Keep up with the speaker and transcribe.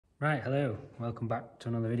Right, hello, welcome back to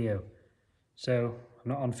another video. So,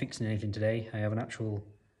 I'm not on fixing anything today, I have an actual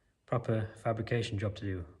proper fabrication job to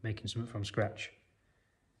do, making something from scratch.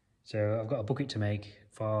 So I've got a bucket to make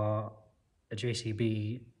for a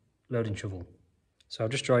JCB loading shovel. So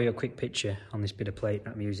I'll just draw you a quick picture on this bit of plate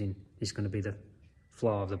that I'm using. This is going to be the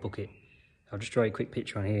floor of the bucket. I'll just draw you a quick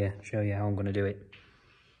picture on here, show you how I'm going to do it,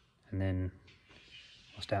 and then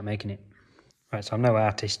I'll start making it. Right, so I'm no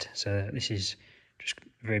artist, so this is just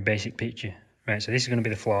a very basic picture. Right, so this is going to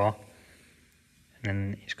be the floor, and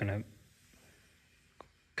then it's going to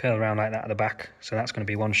curl around like that at the back. So that's going to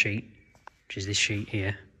be one sheet, which is this sheet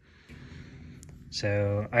here.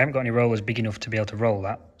 So I haven't got any rollers big enough to be able to roll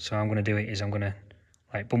that. So I'm going to do it is I'm going to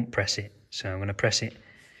like bump press it. So I'm going to press it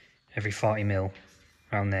every 40 mil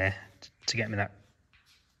around there to get me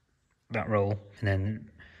that roll. And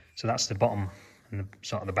then, so that's the bottom and the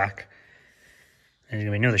sort of the back. And there's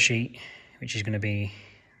going to be another sheet, which is going to be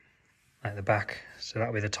like the back. So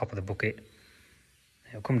that'll be the top of the bucket.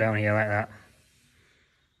 It'll come down here like that.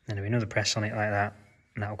 Then there'll be another press on it like that,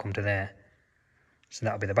 and that'll come to there. So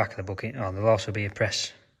that'll be the back of the bucket. Oh, there'll also be a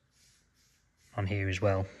press on here as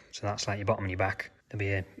well. So that's like your bottom and your back. There'll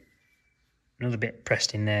be another bit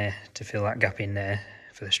pressed in there to fill that gap in there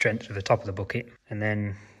for the strength of the top of the bucket. And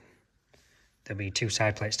then there'll be two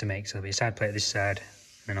side plates to make. So there'll be a side plate this side,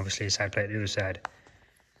 and then obviously a side plate the other side.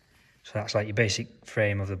 So that's like your basic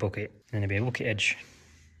frame of the bucket. Then there'll be a bucket edge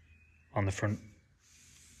on the front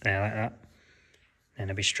there like that. Then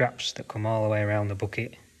there'll be straps that come all the way around the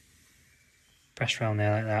bucket. Pressed around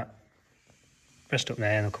there like that. Pressed up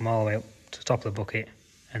there, and they'll come all the way up to the top of the bucket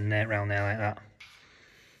and there around there like that.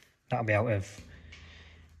 That'll be out of,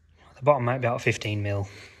 the bottom might be out of 15 mil.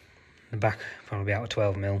 The back probably be out of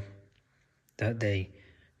 12 mil. The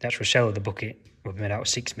actual shell of the bucket will be made out of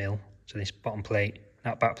 6 mil. So this bottom plate,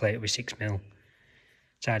 that back plate will be 6 mil.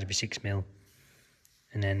 Sides will be 6 mil.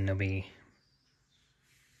 And then there'll be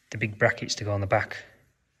the big brackets to go on the back.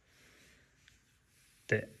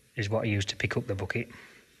 That is what I use to pick up the bucket.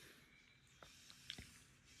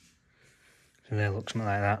 So they'll look something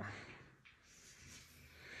like that.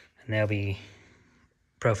 And they'll be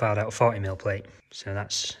profiled out of 40 mil plate. So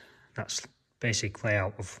that's basic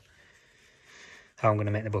layout of how I'm going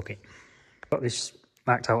to make the bucket. Got this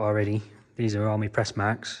marked out already. These are all my press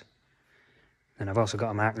marks. And I've also got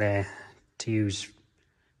a mark there to use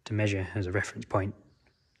to measure as a reference point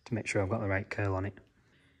to make sure I've got the right curl on it.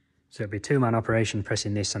 So it'll be a two-man operation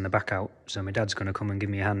pressing this and the back out. So my dad's going to come and give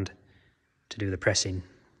me a hand to do the pressing.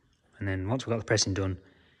 And then once we've got the pressing done, it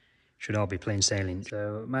should all be plain sailing.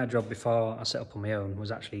 So my job before I set up on my own was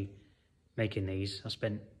actually making these. I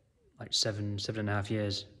spent like seven and a half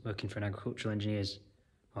years working for an agricultural engineers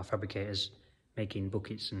or fabricators, making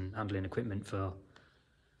buckets and handling equipment for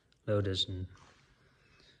loaders and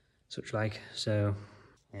such like. So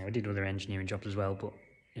yeah, we did other engineering jobs as well, but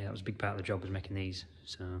yeah, that was a big part of the job was making these.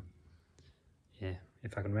 So yeah,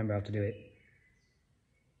 if I can remember how to do it,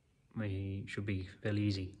 it should be fairly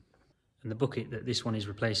easy. And the bucket that this one is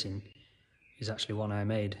replacing is actually one I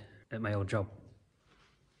made at my old job.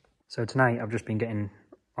 So tonight I've just been getting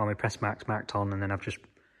all my press marks marked on, and then I've just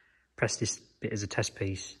pressed this bit as a test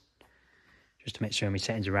piece just to make sure my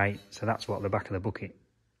settings are right. So that's what the back of the bucket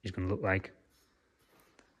is going to look like.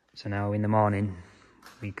 So now in the morning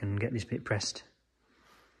we can get this bit pressed,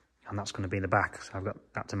 and that's going to be the back. So I've got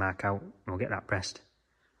that to mark out, and we'll get that pressed,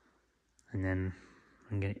 and then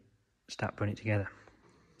I can start putting it together.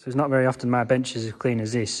 So it's not very often my bench is as clean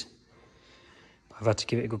as this. I've had to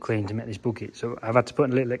give it a good clean to make this bucket. So I've had to put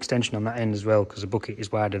a little extension on that end as well, because the bucket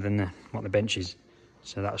is wider than what the bench is.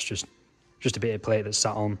 So that's just a bit of plate that's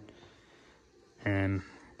sat on.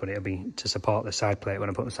 But it'll be to support the side plate when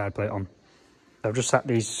I put the side plate on. So I've just sat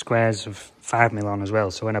these squares of 5 mil on as well.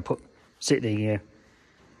 So when I sit the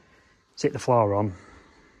floor on,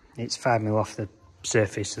 it's 5 mil off the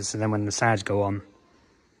surface. So then when the sides go on,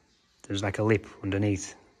 there's like a lip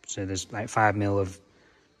underneath. So there's like 5 mil of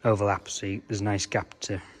overlap, so there's a nice gap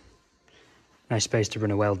nice space to run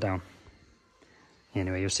a weld down.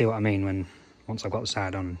 Anyway, you'll see what I mean once I've got the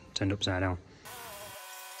side on turned upside down.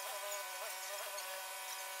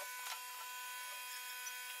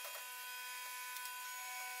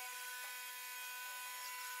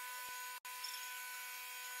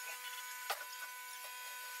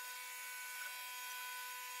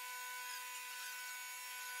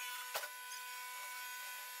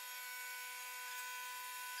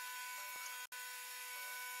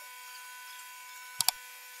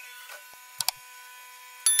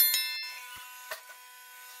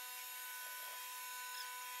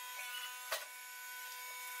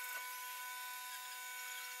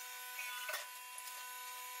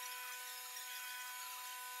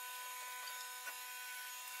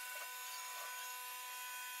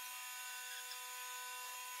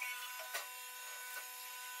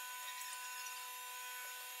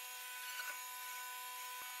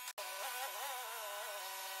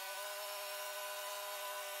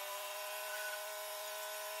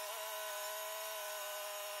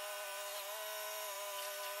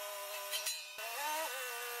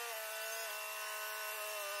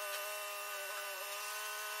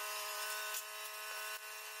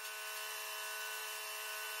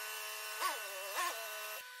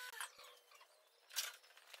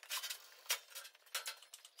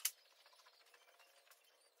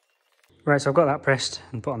 Right, so I've got that pressed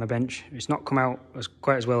and put on the bench. It's not come out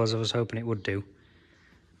quite as well as I was hoping it would do.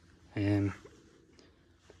 I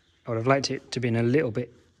would have liked it to be in a little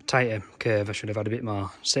bit tighter curve. I should have had a bit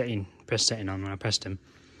more press setting on when I pressed them.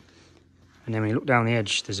 And then when you look down the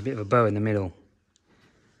edge, there's a bit of a bow in the middle.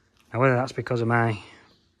 Now whether that's because of my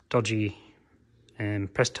dodgy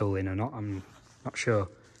press tooling or not, I'm not sure.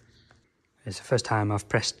 It's the first time I've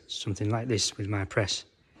pressed something like this with my press.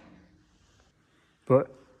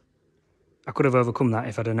 But I could have overcome that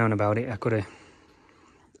if I'd have known about it.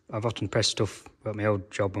 I've often pressed stuff at my old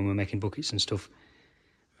job when we're making buckets and stuff.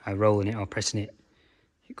 By rolling it or pressing it,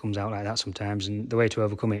 it comes out like that sometimes. And the way to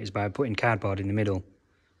overcome it is by putting cardboard in the middle.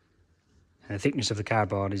 And the thickness of the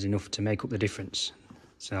cardboard is enough to make up the difference.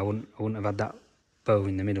 So I wouldn't have had that bow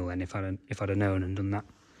in the middle then if I'd have known and done that.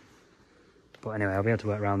 But anyway, I'll be able to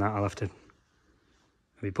work around that. I'll have to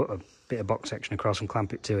maybe put a bit of box section across and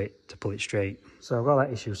clamp it to it to pull it straight. So I've got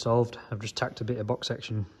that issue solved. I've just tacked a bit of box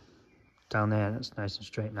section down there. That's nice and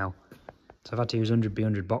straight now. So I've had to use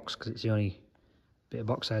 100x100 box because it's the only bit of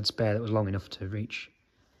box I had spare that was long enough to reach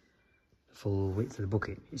the full width of the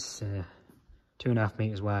bucket. It's 2.5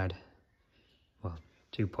 metres wide. Well,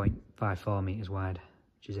 2.54 metres wide,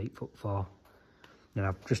 which is 8'4". Then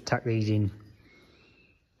I've just tacked these in.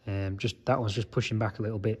 That was just pushing back a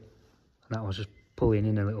little bit, and that was just pulling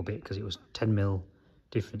in a little bit because it was 10mm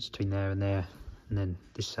difference between there, and then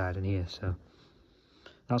this side and here. So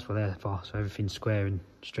that's what they're for. So everything's square and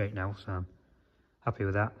straight now. So I'm happy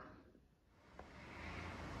with that.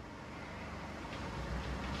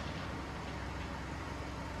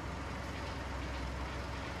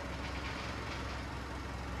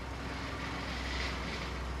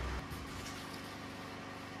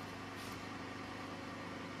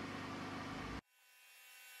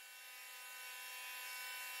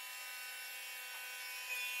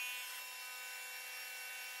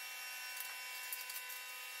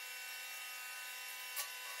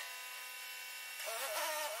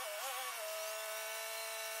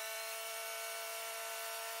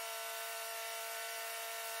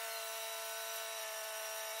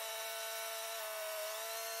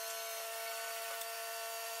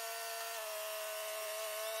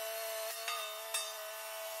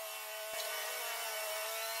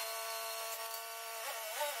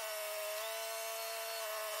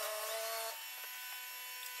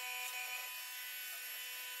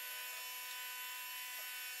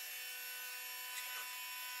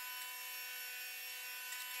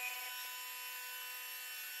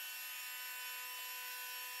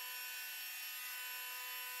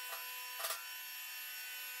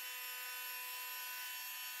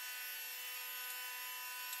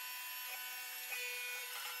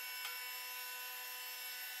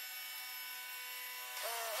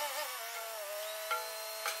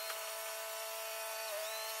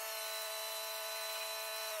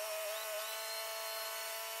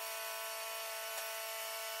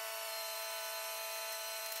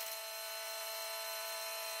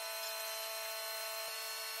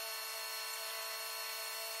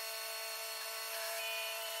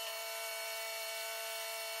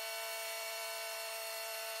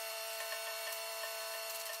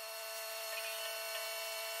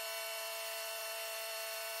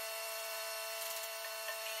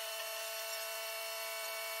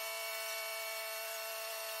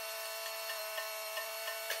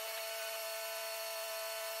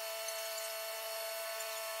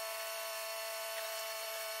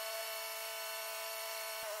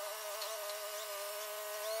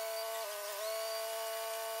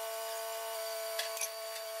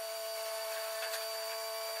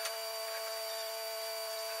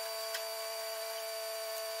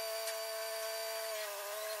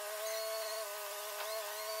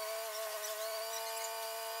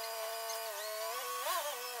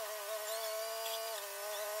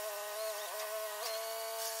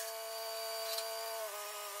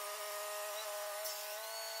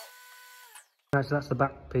 Right, so that's the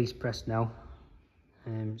back piece pressed now.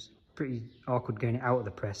 It's pretty awkward getting it out of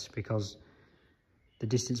the press because the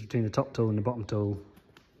distance between the top tool and the bottom tool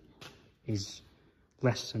is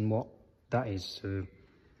less than what that is. So you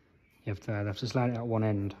have to either have to slide it out one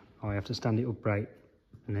end, or you have to stand it upright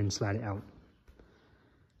and then slide it out.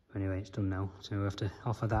 Anyway, it's done now, so we have to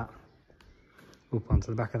offer that up onto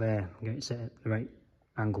the back of there and get it set at the right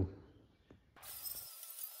angle.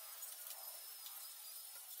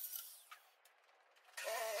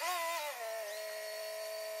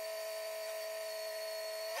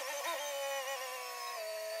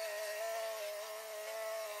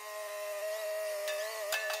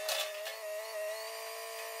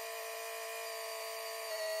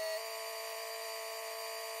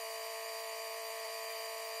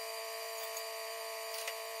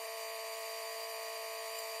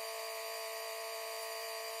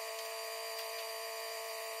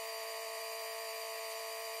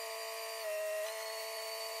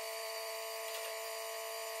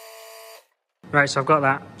 Right, so I've got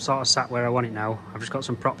that sort of sat where I want it now. I've just got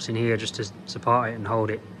some props in here just to support it and hold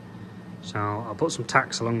it. So I'll put some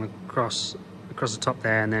tacks along across the top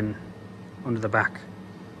there and then under the back.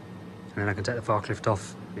 And then I can take the forklift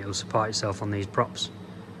off. It'll support itself on these props.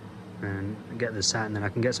 And get the side, and then I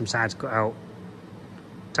can get some sides cut out,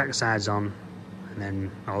 tack the sides on, and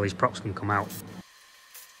then all these props can come out.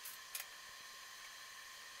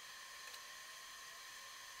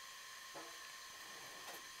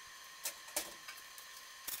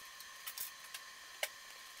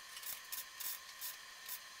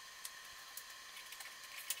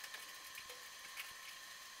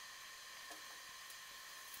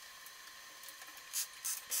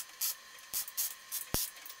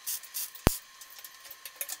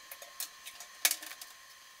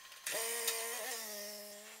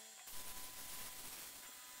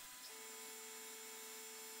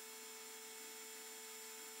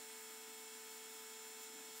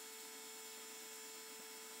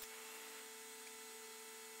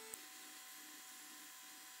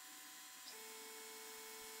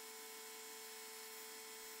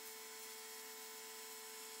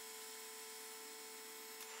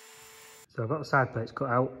 So I've got the side plates cut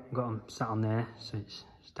out, got them sat on there, so it's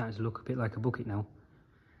starting to look a bit like a bucket now.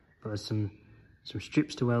 But there's some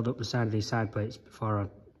strips to weld up the side of these side plates before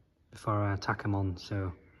I tack them on.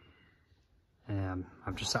 So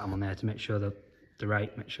I've just sat them on there to make sure that they're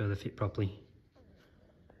right, make sure they fit properly.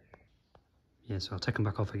 Yeah, so I'll take them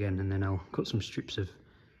back off again, and then I'll cut some strips of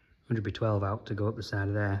 100x12 out to go up the side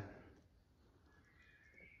of there,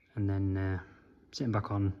 and then sit them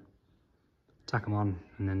back on, tack them on,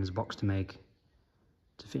 and then there's a box to make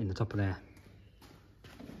to fit in the top of there.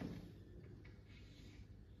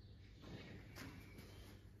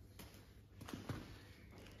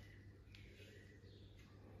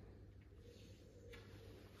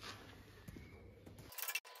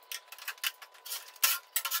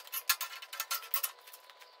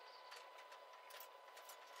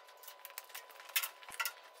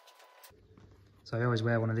 So I always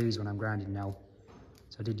wear one of these when I'm grinding now.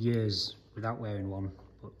 So I did years without wearing one,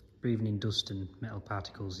 but breathing in dust and metal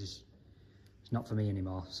particles is not for me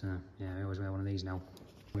anymore. So yeah, I always wear one of these now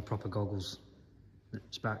with proper goggles that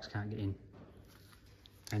sparks can't get in,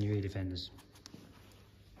 and your ear defenders.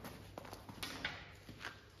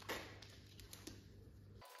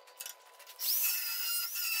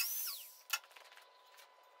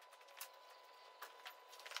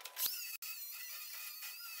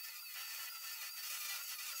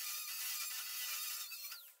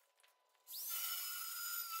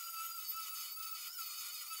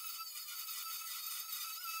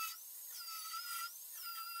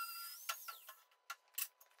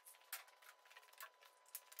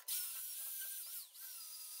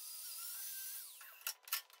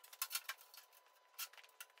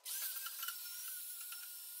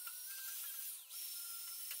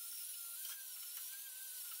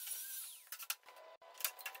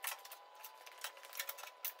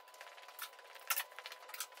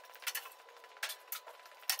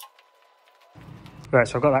 Right,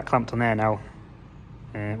 so I've got that clamped on there now.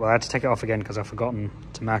 Well, I had to take it off again because I've forgotten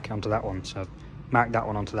to mark it onto that one. So I've marked that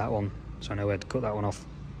one onto that one, so I know where to cut that one off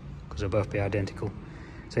because they'll both be identical.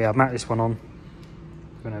 So yeah, I've marked this one on.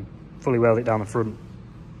 I'm going to fully weld it down the front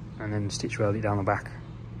and then stitch weld it down the back.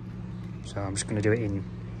 So I'm just going to do it in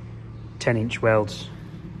 10-inch welds,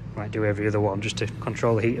 like do every other one, just to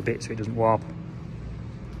control the heat a bit so it doesn't warp.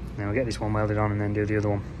 Then I'll get this one welded on and then do the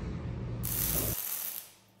other one.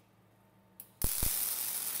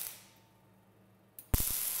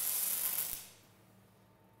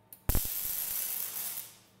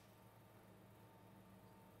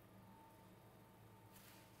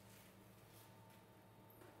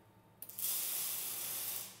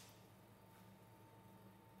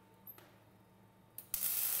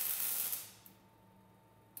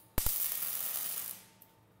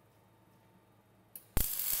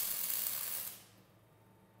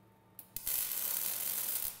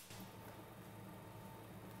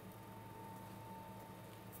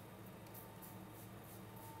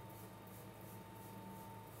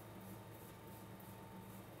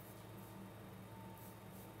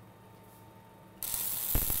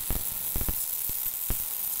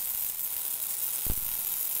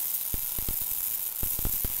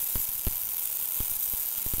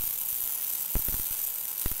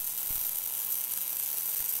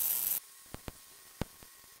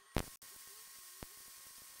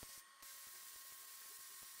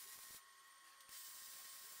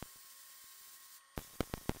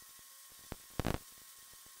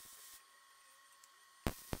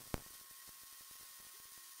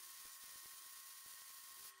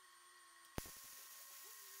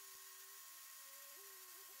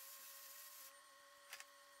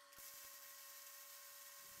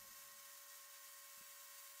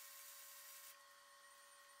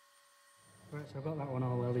 Right, so I've got that one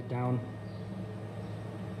all welded down.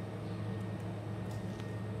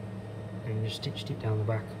 And just stitched it down the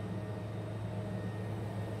back.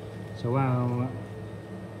 So while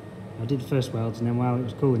I did the first welds, and then while it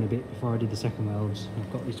was cooling a bit before I did the second welds,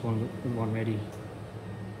 I've got this one ready.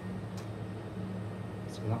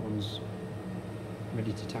 So that one's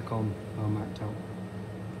ready to tack on, all marked out.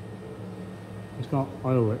 It's got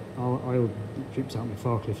oil that drips out my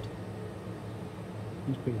forklift.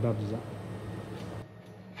 It's pretty bad, is that?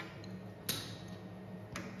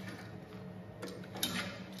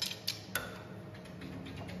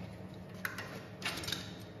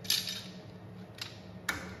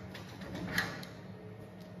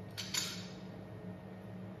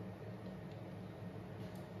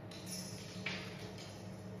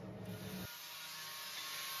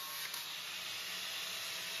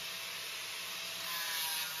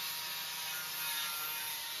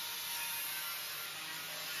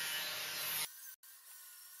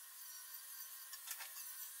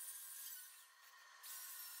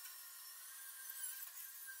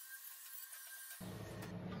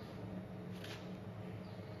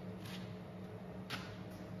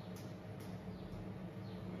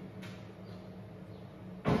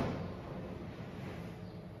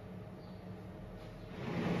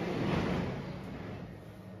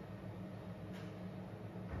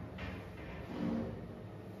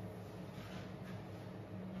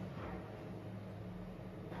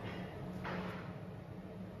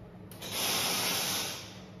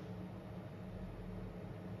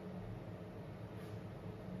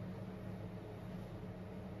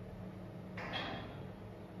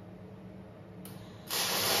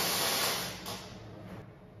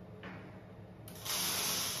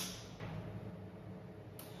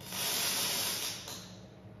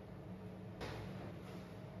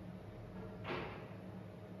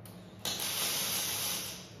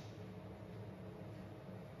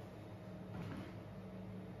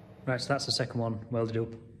 Right, so that's the second one welded up.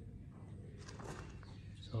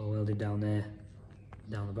 It's all welded down there,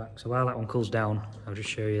 down the back. So while that one cools down, I'll just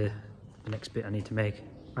show you the next bit I need to make.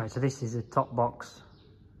 Right, so this is the top box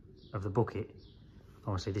of the bucket.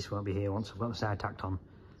 Obviously this won't be here once I've got the side tacked on.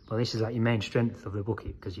 But this is like your main strength of the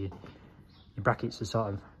bucket, because your brackets are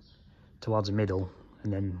sort of towards the middle,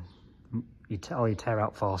 and then all your tear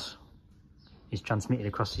out force is transmitted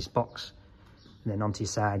across this box, and then onto your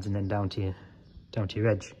sides, and then down to your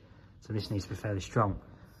edge. So this needs to be fairly strong.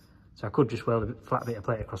 So I could just weld a flat bit of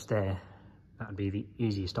plate across there. That would be the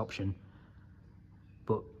easiest option.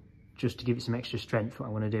 But just to give it some extra strength, what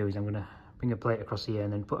I'm going to do is I'm going to bring a plate across here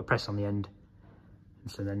and then put a press on the end.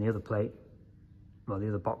 And so then the other plate, well, the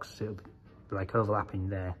other box, it'll be like overlapping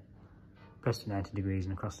there. Press it 90 degrees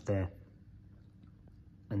and across there.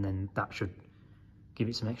 And then that should give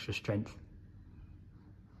it some extra strength.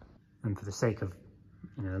 And for the sake of,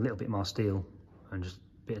 you know, a little bit more steel and just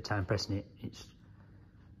a bit of time pressing it, it's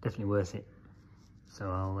definitely worth it. So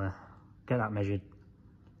I'll get that measured,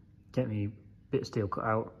 get me a bit of steel cut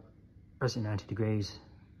out, press it 90 degrees,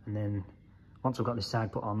 and then once I've got this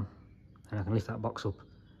side put on, then I can lift that box up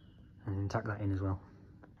and then tack that in as well.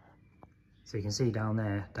 So you can see down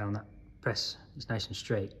there, down that press, it's nice and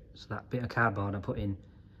straight. So that bit of cardboard I put in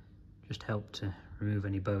just helped to remove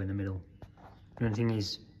any bow in the middle. The only thing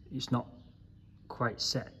is, it's not quite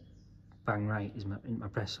set bang right in my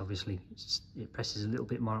press, obviously. It presses a little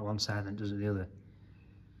bit more at one side than it does at the other.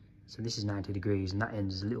 So this is 90 degrees and that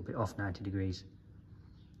end is a little bit off 90 degrees.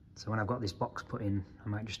 So when I've got this box put in, I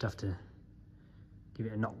might just have to give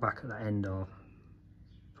it a knock back at that end, or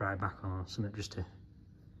pry back or something, just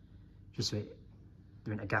so it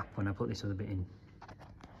there isn't a gap when I put this other bit in.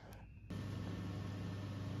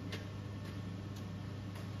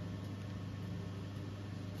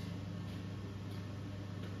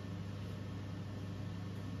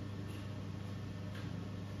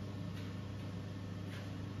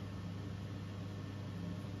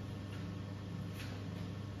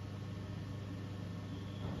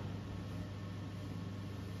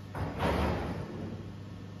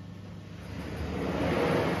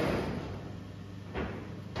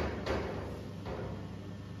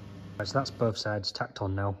 So that's both sides tacked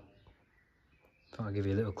on now. Thought I'd give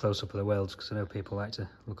you a little close-up of the welds, because I know people like to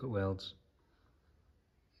look at welds.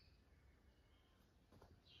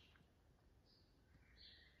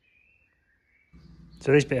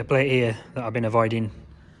 So this bit of plate here that I've been avoiding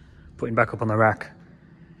putting back up on the rack,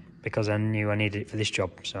 because I knew I needed it for this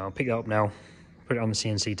job. So I'll pick that up now, put it on the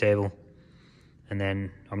CNC table, and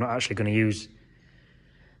then I'm not actually going to use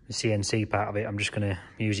the CNC part of it. I'm just going to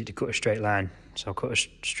use it to cut a straight line. So I'll cut a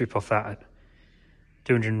strip off that at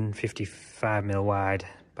 255mm wide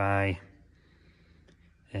by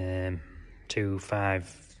 10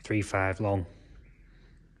 2.535 long.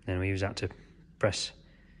 Then we use that to press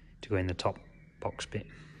to go in the top box bit.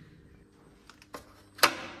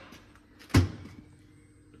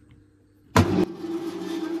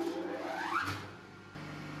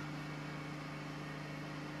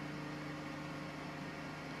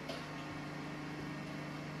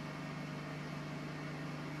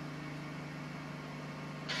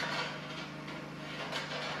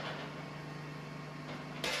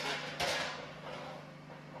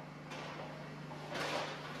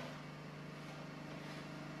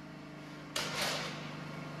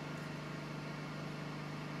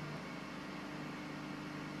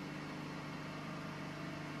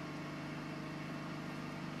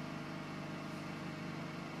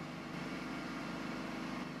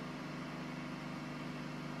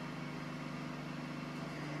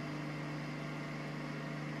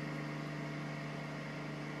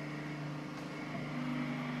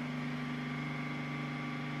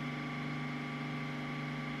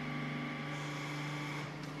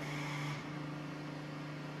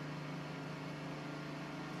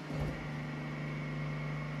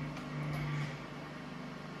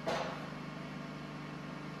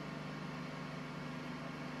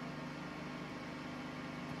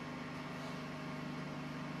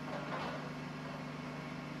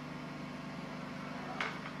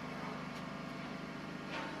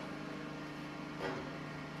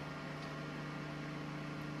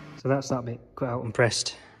 So that's that bit cut out and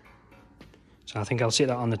pressed. So I think I'll sit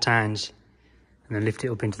that on the tines and then lift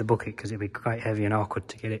it up into the bucket because it'll be quite heavy and awkward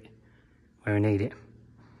to get it where I need it.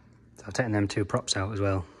 So I've taken them two props out as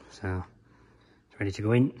well. So it's ready to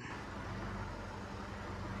go in.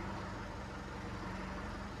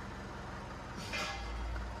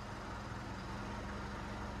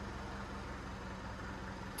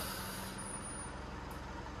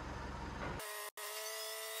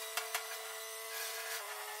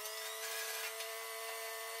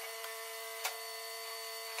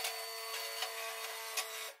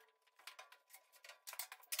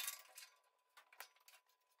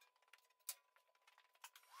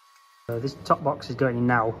 So this top box is going in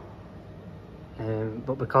now,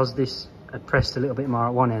 but because this had pressed a little bit more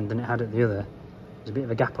at one end than it had at the other, there's a bit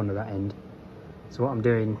of a gap under that end. So what I'm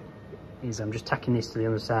doing is I'm just tacking this to the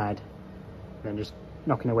other side, and then just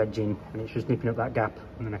knocking a wedge in, and it's just nipping up that gap,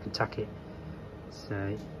 and then I can tack it. So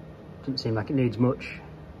it doesn't seem like it needs much,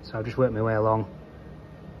 so I'll just work my way along,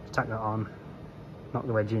 tack that on, knock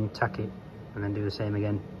the wedge in, tack it, and then do the same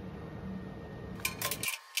again.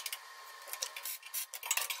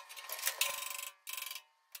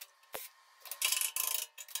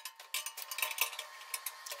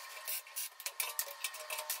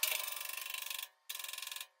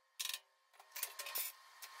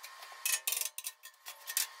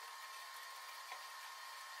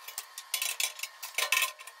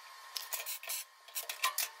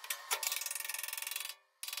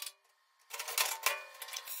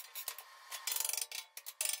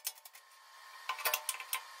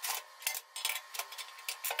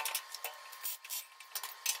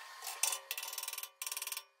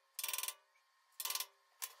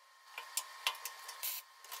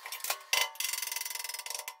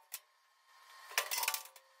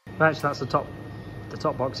 Right, so that's the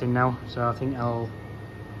top box in now, so I think I'll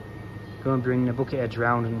go and bring the bucket edge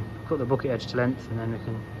round and cut the bucket edge to length, and then we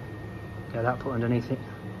can get that put underneath it.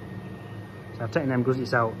 So I've taken them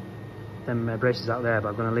gussets out, them braces out there, but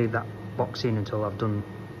I'm going to leave that box in until I've done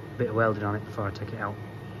a bit of welding on it before I take it out.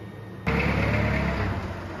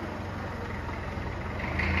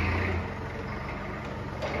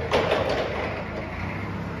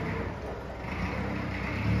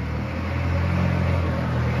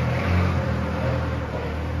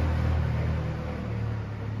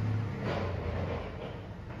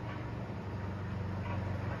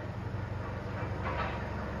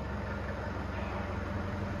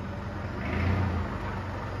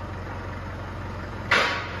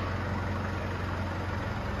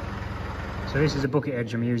 So this is a bucket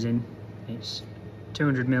edge I'm using. It's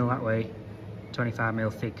 200mm that way,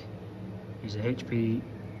 25mm thick. It's a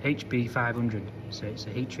HB 500, so it's a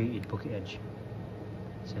heat treated bucket edge.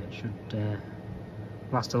 So it should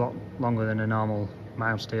last a lot longer than a normal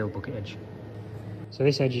mild steel bucket edge. So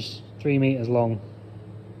this edge is 3 meters long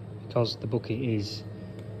because the bucket is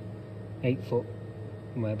 8 foot,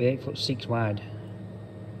 well, it'll be 8'6" wide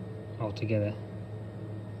altogether.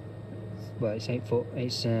 Well, it's 8 foot,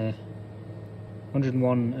 it's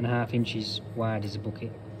 101.5 inches wide is the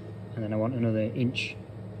bucket, and then I want another inch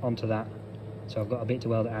onto that, so I've got a bit to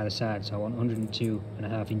weld at either side, so I want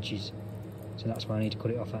 102.5 inches, so that's where I need to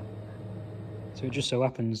cut it off at. So it just so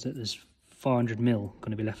happens that there's 400mm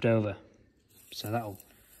going to be left over, So that'll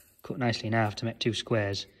cut nicely in half to make 2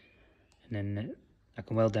 squares, and then I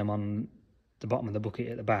can weld them on the bottom of the bucket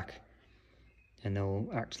at the back, and they'll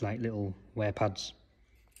act like little wear pads.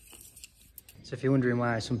 So if you're wondering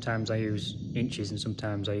why sometimes I use inches and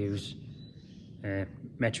sometimes I use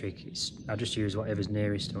metric, I just use whatever's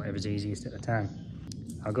nearest or whatever's easiest at the time.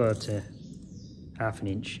 I'll go to 1/2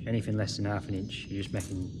 inch. Anything less than 1/2 inch, you're just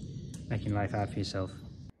making life hard for yourself.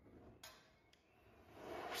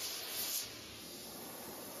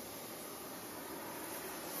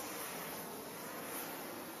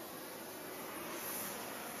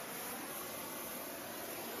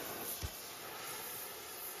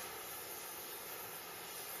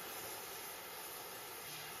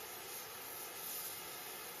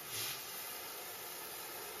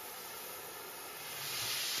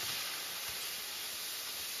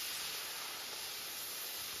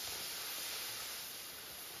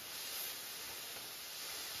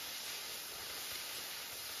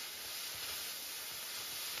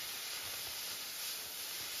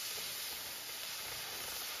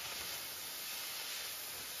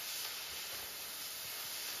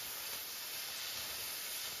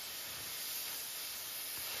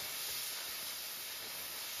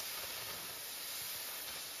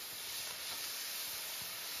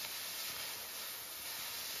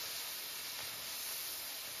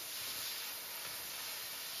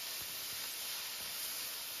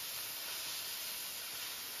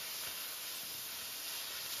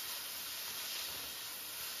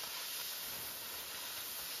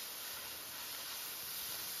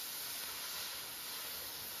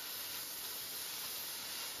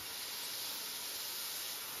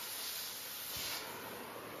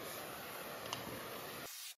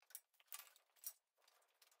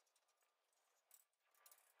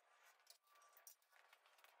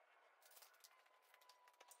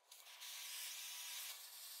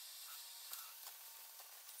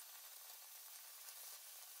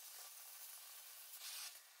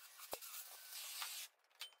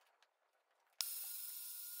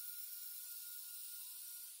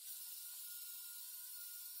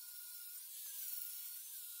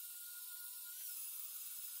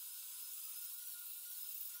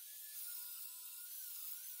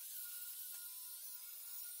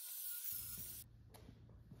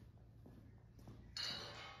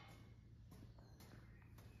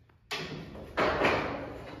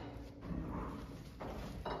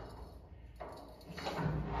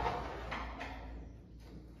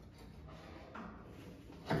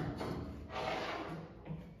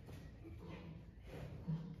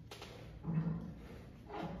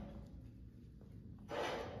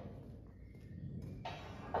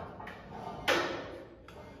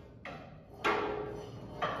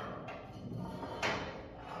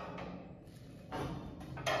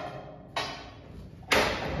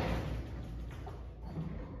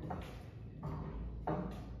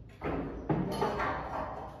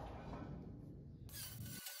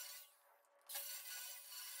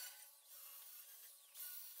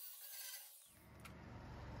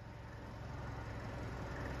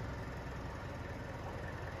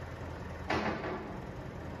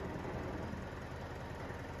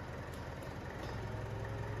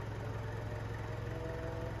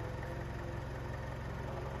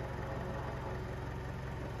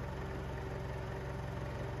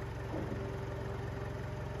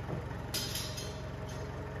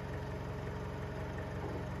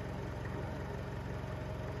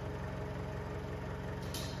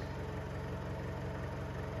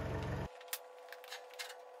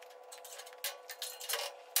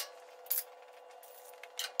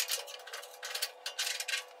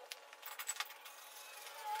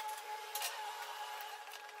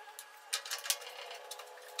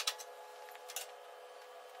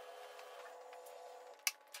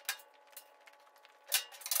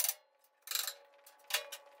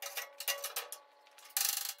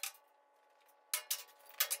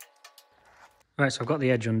 Right, so I've got the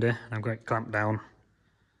edge under, and I've got it clamped down.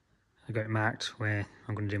 I've got it marked where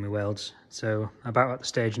I'm going to do my welds. So I'm about at the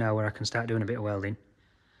stage now where I can start doing a bit of welding.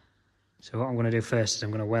 So what I'm going to do first is I'm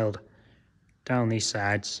going to weld down these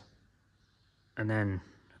sides and then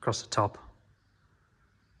across the top.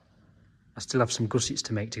 I still have some gussets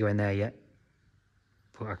to make to go in there yet,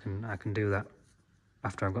 but I can do that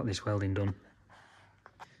after I've got this welding done.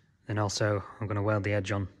 Then also I'm going to weld the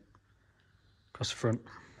edge on across the front.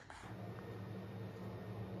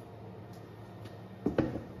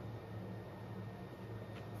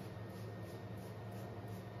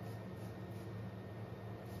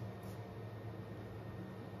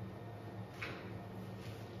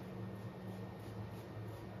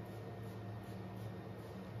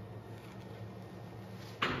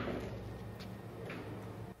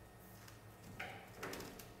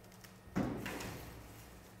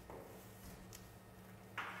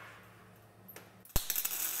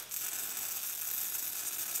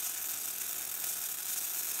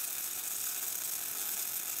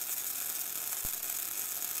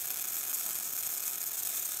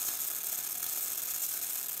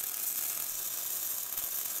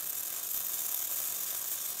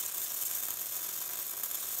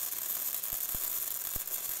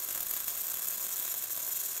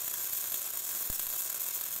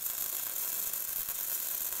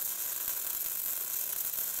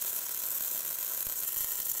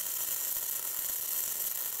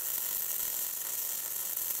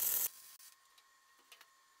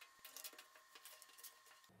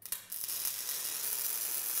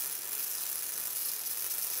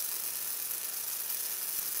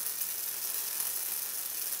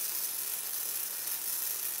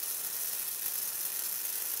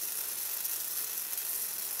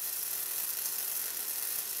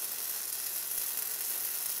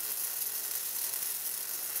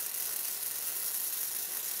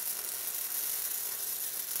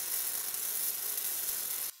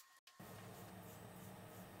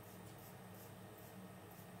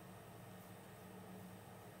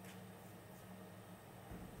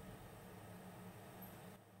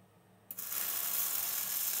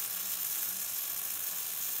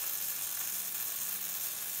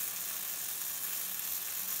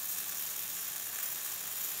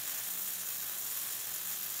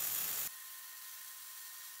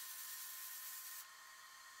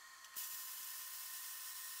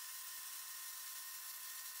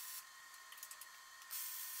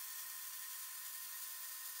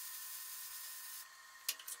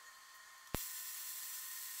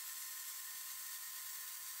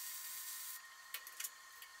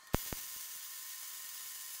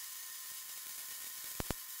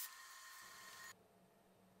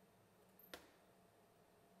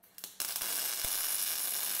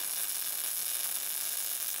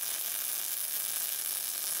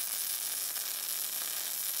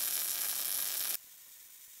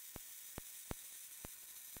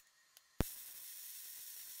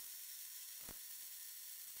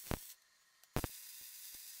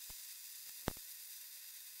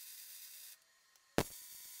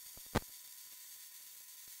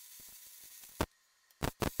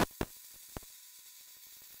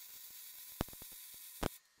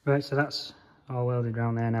 Right, so that's all welded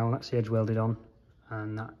round there now. That's the edge welded on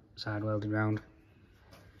and that side welded round.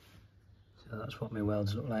 So that's what my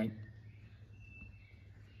welds look like.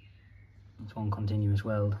 It's one continuous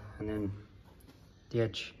weld, and then the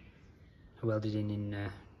edge are welded in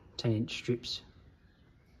 10-inch strips.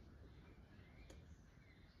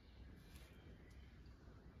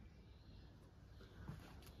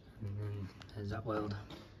 And then there's that weld.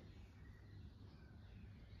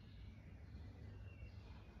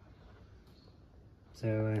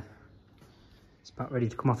 So it's about ready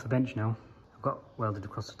to come off the bench now. I've got welded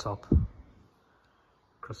across the top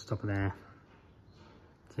of there.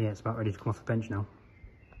 So yeah, it's about ready to come off the bench now.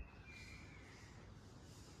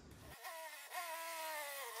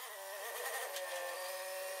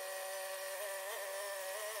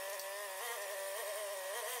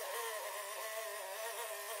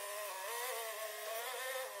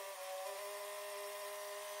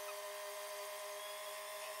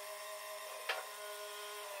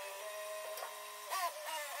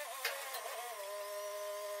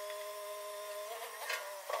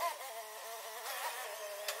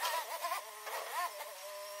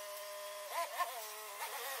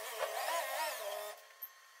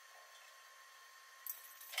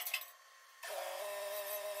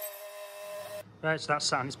 Right, so that's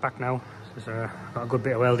sat on its back now. So I've got a good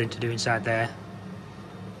bit of welding to do inside there.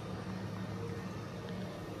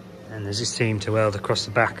 And there's this seam to weld across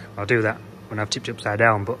the back. I'll do that when I've tipped it upside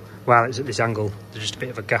down, but while it's at this angle, there's just a bit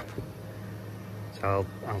of a gap. So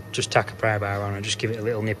I'll just tack a pry bar on and just give it a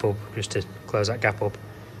little nip up, just to close that gap up.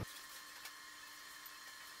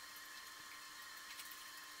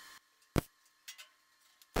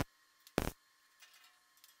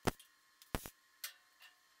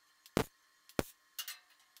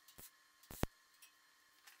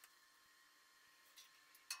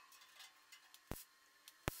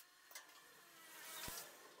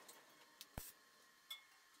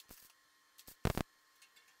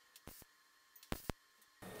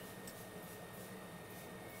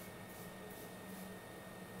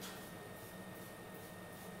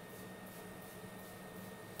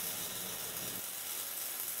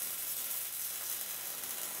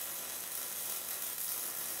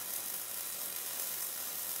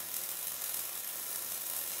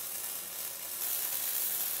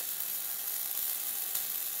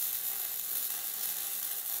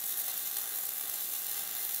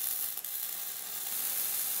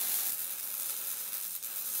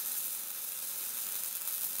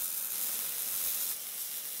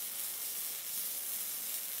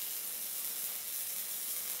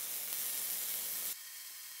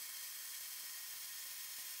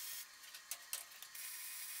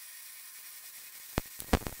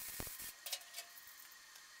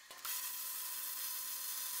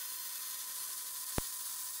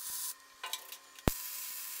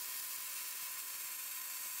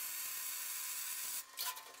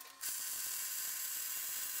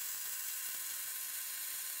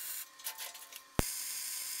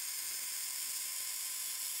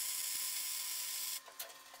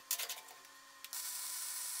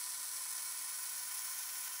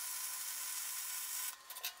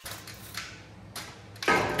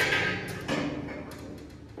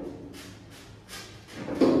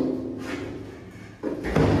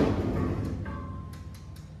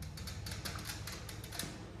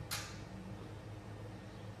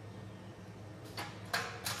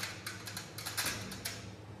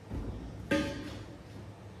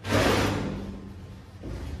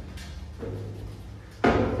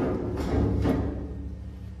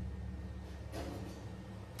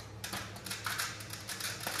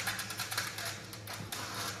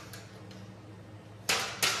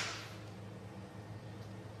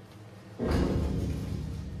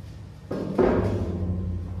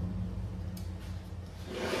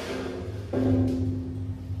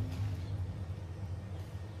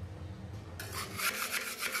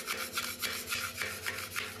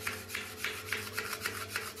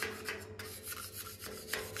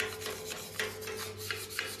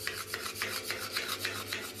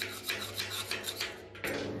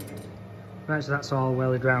 Right, so that's all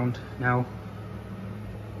welded round now.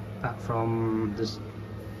 Apart from this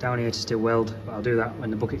down here to still weld, but I'll do that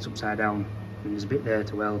when the bucket's upside down. And there's a bit there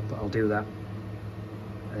to weld, but I'll do that.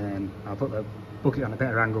 I'll put the bucket on a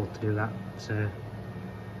better angle to do that. So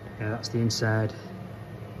yeah, that's the inside.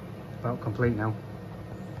 About complete now.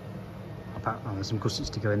 Apart, there's some gussets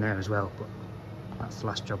to go in there as well, but that's the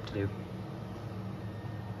last job to do.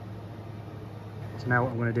 So now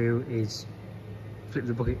what I'm going to do is flip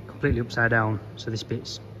the bucket completely upside down, so this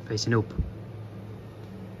bit's facing up.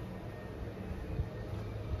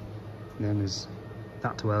 And then there's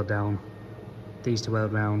that to weld down, these to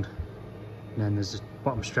weld round, and then there's the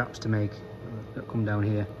bottom straps to make that come down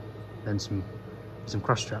here, then some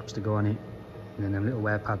cross straps to go on it, and then them little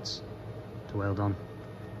wear pads to weld on.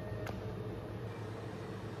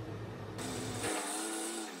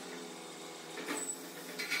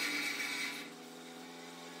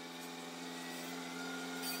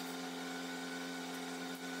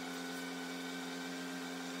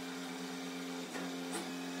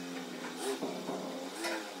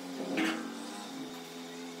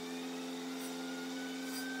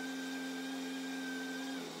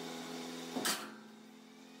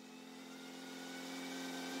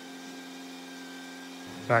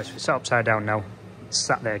 Right, so it's upside down now. It's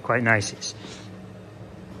sat there quite nice. It's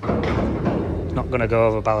not going to go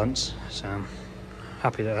over balance, so I'm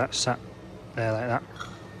happy that that's sat there like that.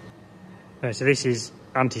 Right, so this is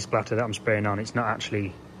anti-splatter that I'm spraying on. It's not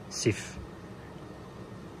actually SIF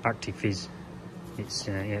active fizz. It's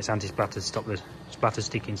yeah, it's anti-splatter to stop the splatter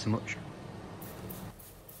sticking so much.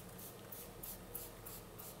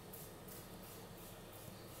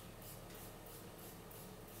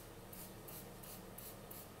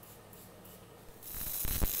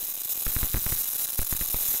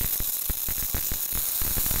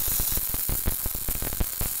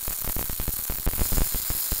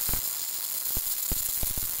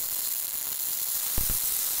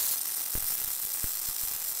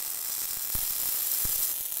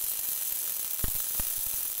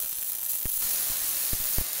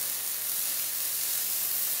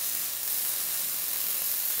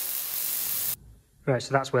 Right,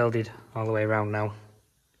 so that's welded all the way around now.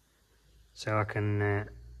 So I can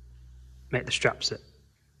make the straps that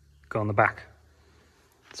go on the back.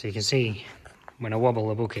 So you can see when I wobble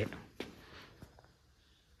the bucket,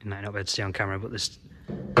 you might not be able to see on camera, but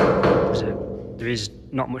there is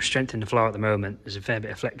not much strength in the floor at the moment. There's a fair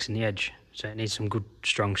bit of flex in the edge, so it needs some good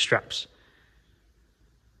strong straps.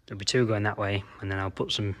 There'll be two going that way, and then I'll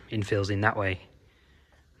put some infills in that way.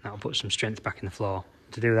 That'll put some strength back in the floor.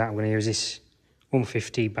 To do that, I'm going to use this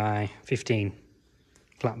 150 by 15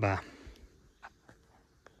 flat bar.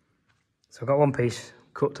 So I've got one piece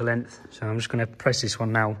cut to length, so I'm just going to press this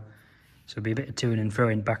one now. So it'll be a bit of to and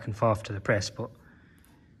froing back and forth to the press, but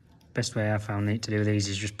best way I found to do these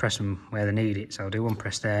is just press them where they need it. So I'll do one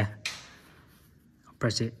press there, I'll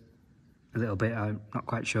press it a little bit, I'm not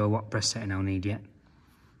quite sure what press setting I'll need yet,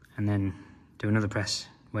 and then do another press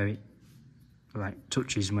where it like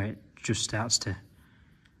touches and where it just starts to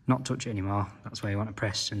not touch it anymore. That's where you want to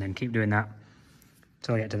press, and then keep doing that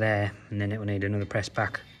until I get to there, and then it will need another press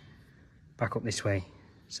back up this way,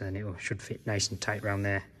 so then it should fit nice and tight around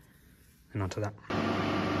there and onto that.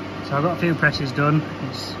 So I've got a few presses done.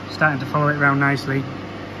 It's starting to follow it around nicely.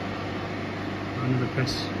 Another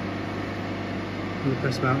press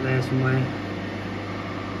about there somewhere.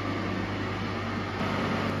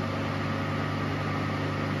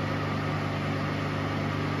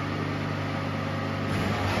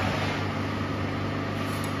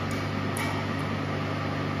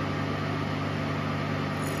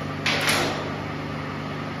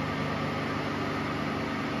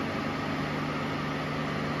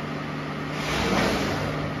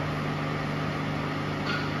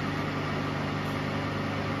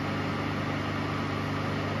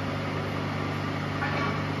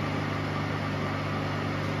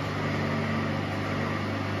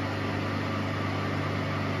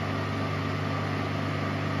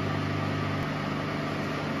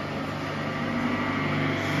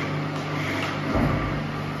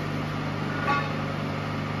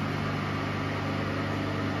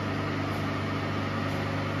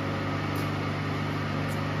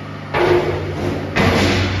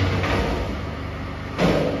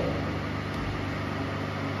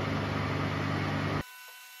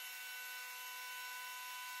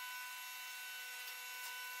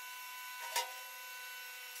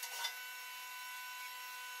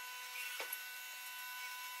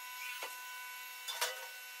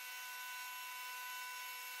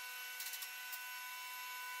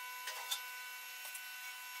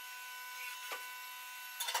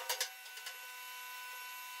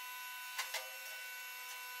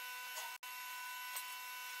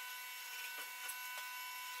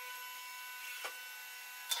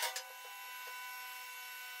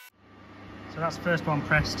 So that's the first one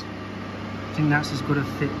pressed. I think that's as good a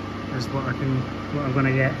fit as what I'm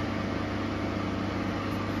gonna get.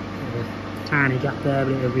 A tiny gap there,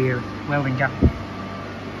 but it'll be a welding gap.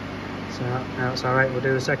 So that's alright, we'll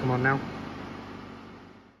do the second one now.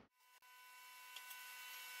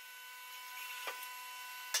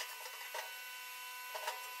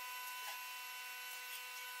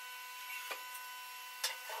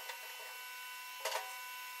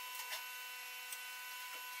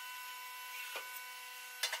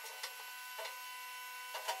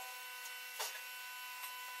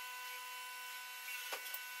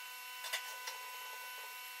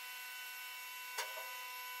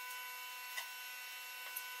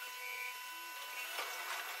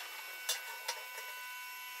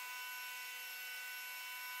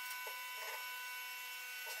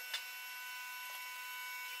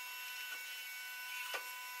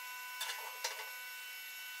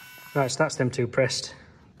 Right, so that's them two pressed,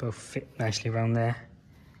 both fit nicely around there.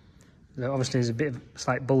 Obviously there's a bit of a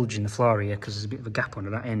slight bulge in the floor here because there's a bit of a gap under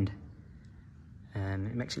that end. And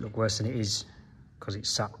it makes it look worse than it is because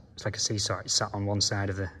it's like a seesaw, it's sat on one side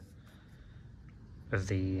of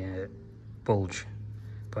the bulge.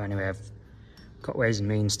 But anyway, I've got ways and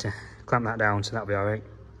means to clamp that down, so that'll be alright.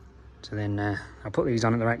 So then I'll put these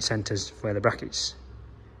on at the right centres where the brackets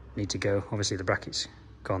need to go. Obviously the brackets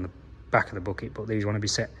go on the back of the bucket, but these want to be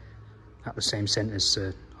set at the same centres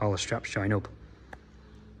so all the straps join up.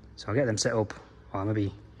 So I'll get them set up, or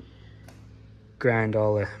maybe grind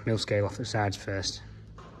all the mill scale off the sides first.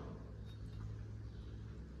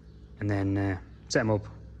 And then set them up,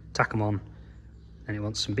 tack them on, and it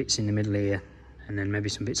wants some bits in the middle here, and then maybe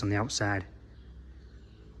some bits on the outside.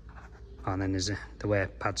 Oh, and then there's the wear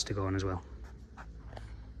pads to go on as well.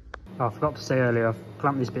 Oh, I forgot to say earlier, I've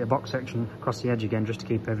clamped this bit of box section across the edge again just to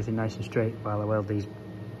keep everything nice and straight while I weld these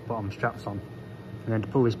bottom straps on. And then to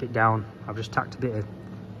pull this bit down, I've just tacked a bit of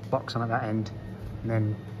box on at that end, and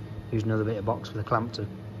then use another bit of box with a clamp to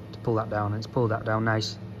pull that down, and it's pulled that down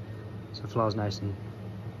nice. So the floor's nice and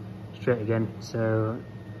straight again. So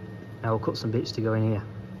now we'll cut some bits to go in here.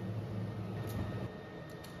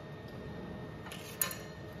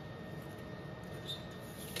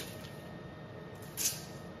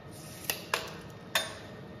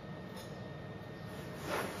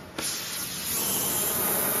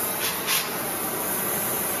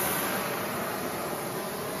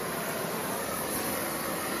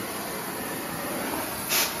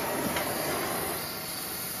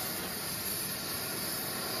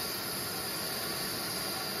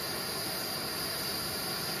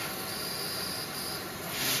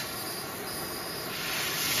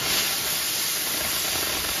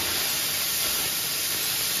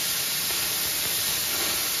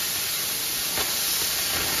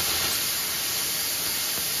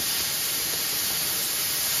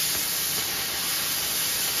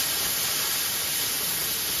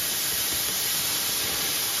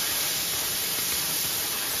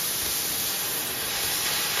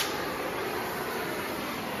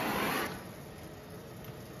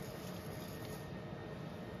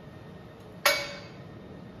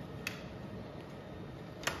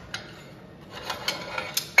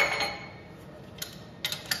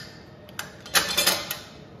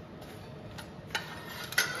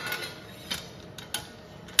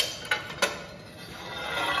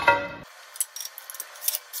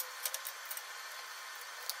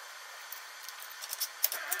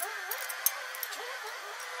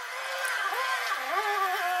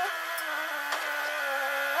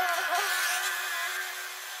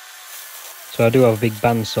 So I do have a big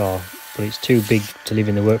bandsaw, but it's too big to leave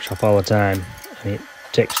in the workshop all the time, and it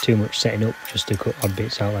takes too much setting up just to cut odd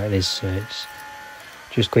bits out like this, so it's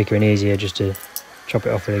just quicker and easier just to chop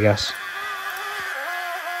it off with the gas.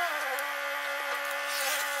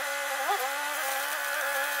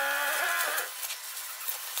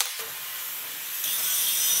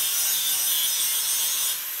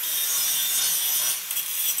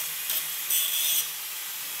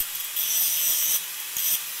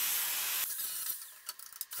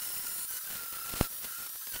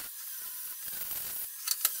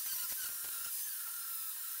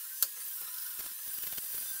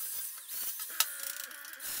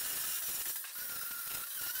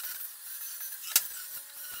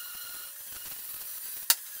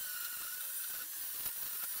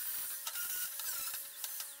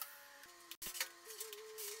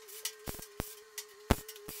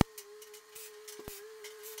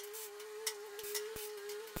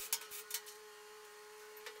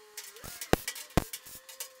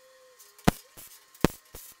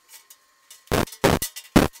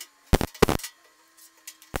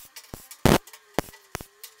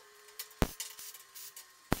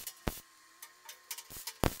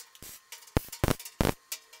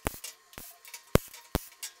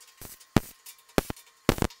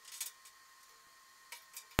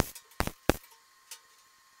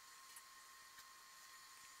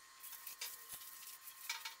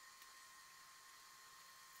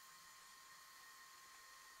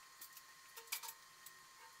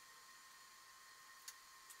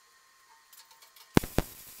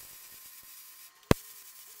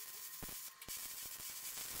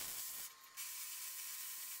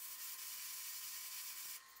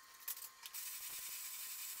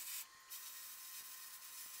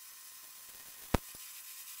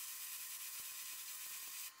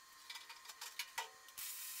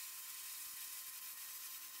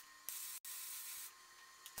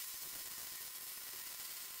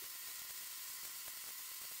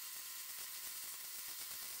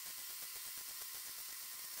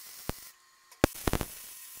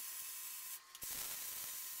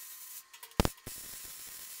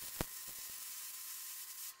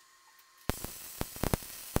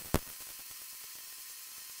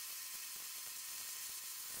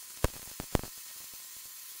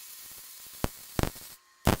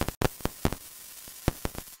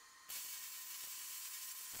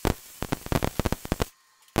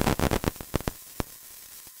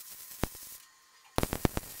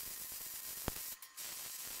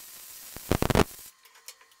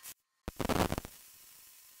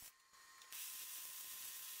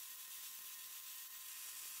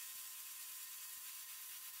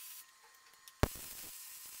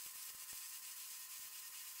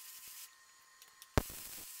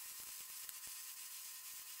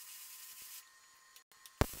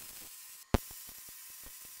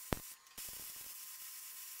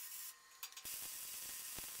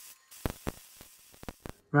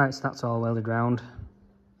 Right, so that's all welded round.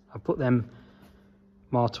 I've put them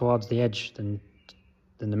more towards the edge than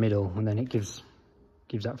the middle, and then it gives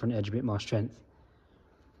that front edge a bit more strength.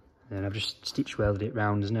 And I've just stitch welded it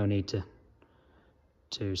round. There's no need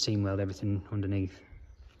to seam weld everything underneath.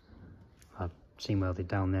 I've seam welded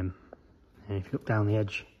down them, and if you look down the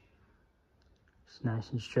edge, it's nice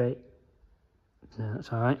and straight, so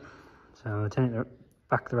that's all right. So I'll turn it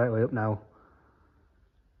back the right way up now.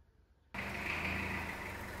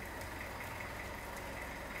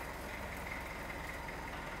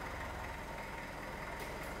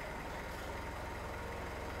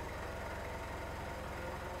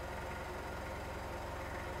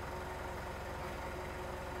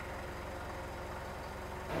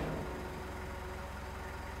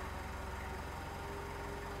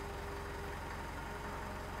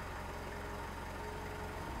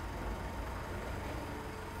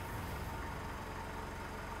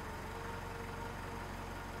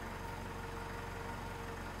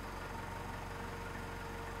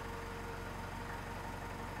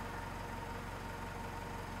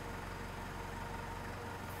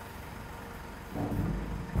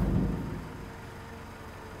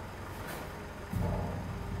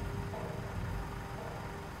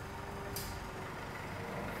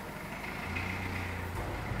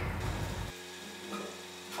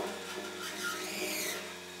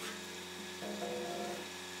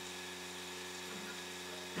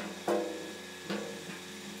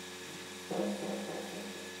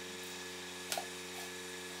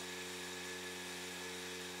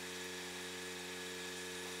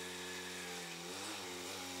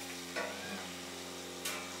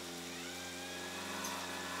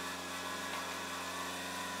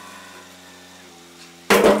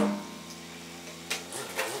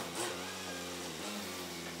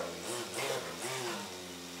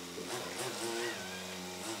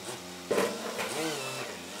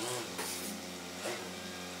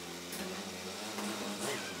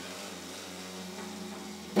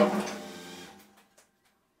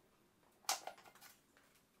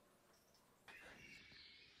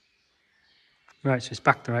 Right, so it's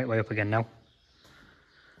back the right way up again now.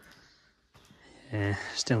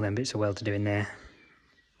 Still them bits of weld to do in there,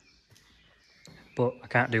 but I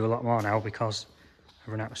can't do a lot more now because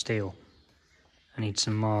I've run out of steel. I need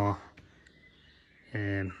some more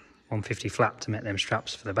 150 flat to make them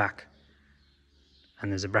straps for the back,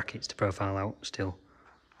 and there's a brackets to profile out still,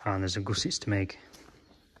 and there's some gussets to make.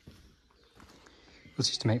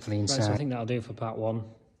 Gussets to make for the inside. Right, so I think that'll do for part one.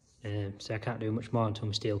 So I can't do much more until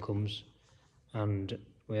my steel comes, and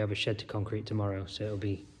we have a shed to concrete tomorrow, so it'll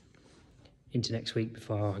be into next week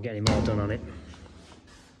before I get any more done on it.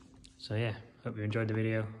 So yeah, hope you enjoyed the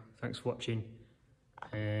video. Thanks for watching,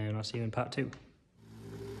 and I'll see you in part two.